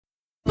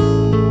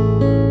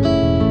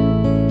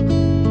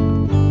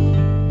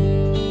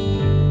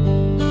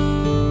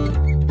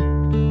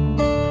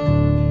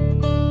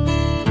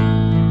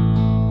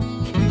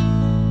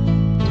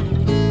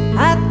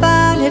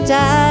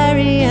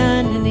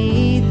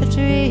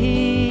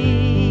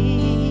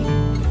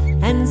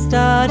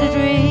started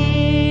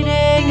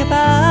reading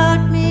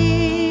about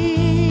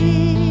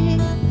me.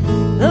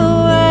 The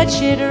words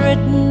she'd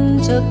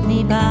written took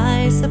me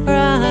by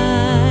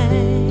surprise.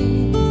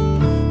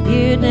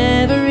 You'd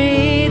never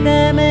read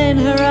them in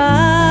her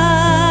eyes.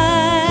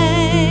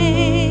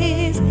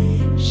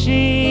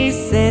 She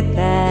said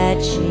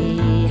that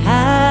she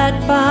had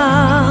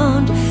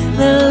found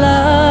the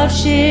love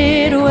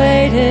she'd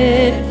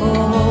waited for.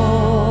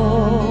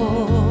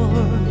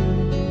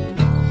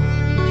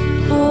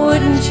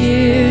 Wouldn't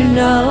you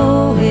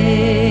know it?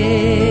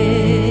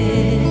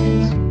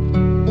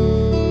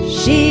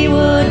 She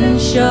wouldn't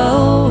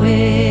show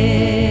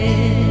it.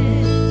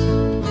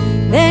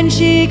 Then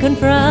she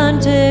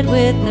confronted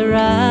with the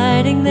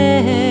writing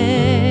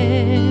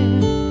there,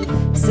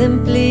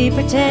 simply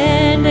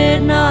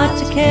pretended not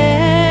to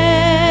care.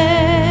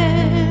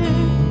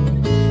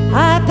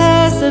 I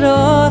pass it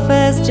off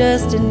as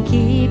just in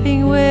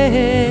keeping with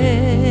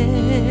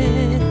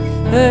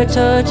her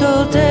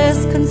total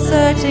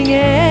disconcerting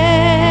air.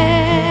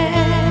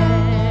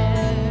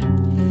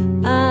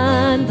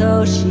 And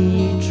though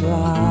she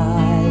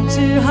tried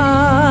to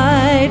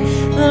hide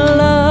the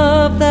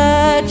love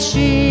that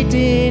she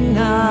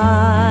denied,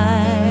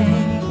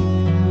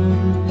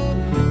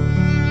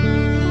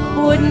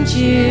 wouldn't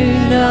you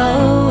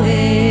know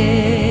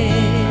it?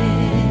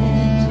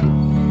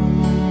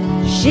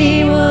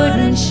 She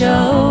wouldn't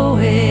show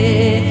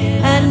it.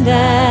 And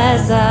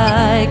as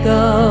I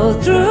go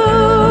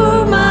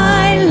through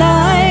my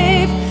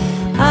life,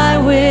 I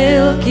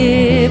will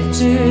give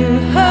to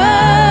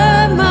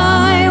her,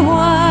 my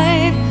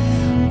wife,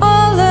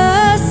 all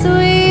the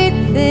sweet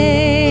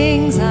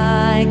things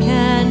I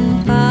can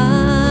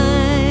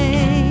find.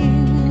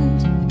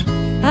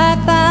 I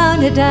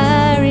found a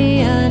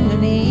diary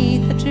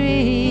underneath a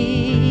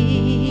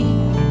tree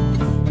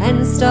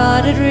and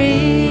started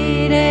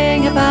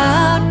reading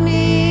about me.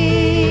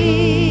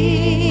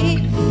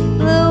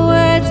 The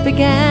words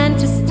began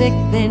to stick,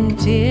 then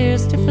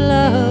tears to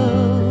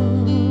flow.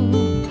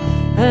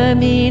 Her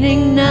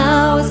meaning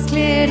now is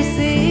clear to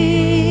see.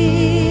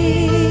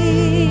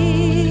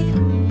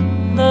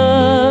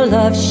 The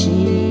love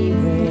she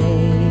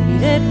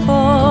waited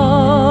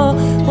for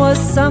was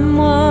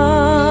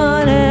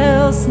someone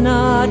else,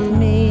 not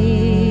me.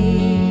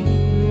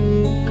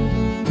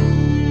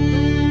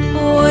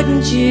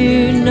 Wouldn't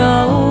you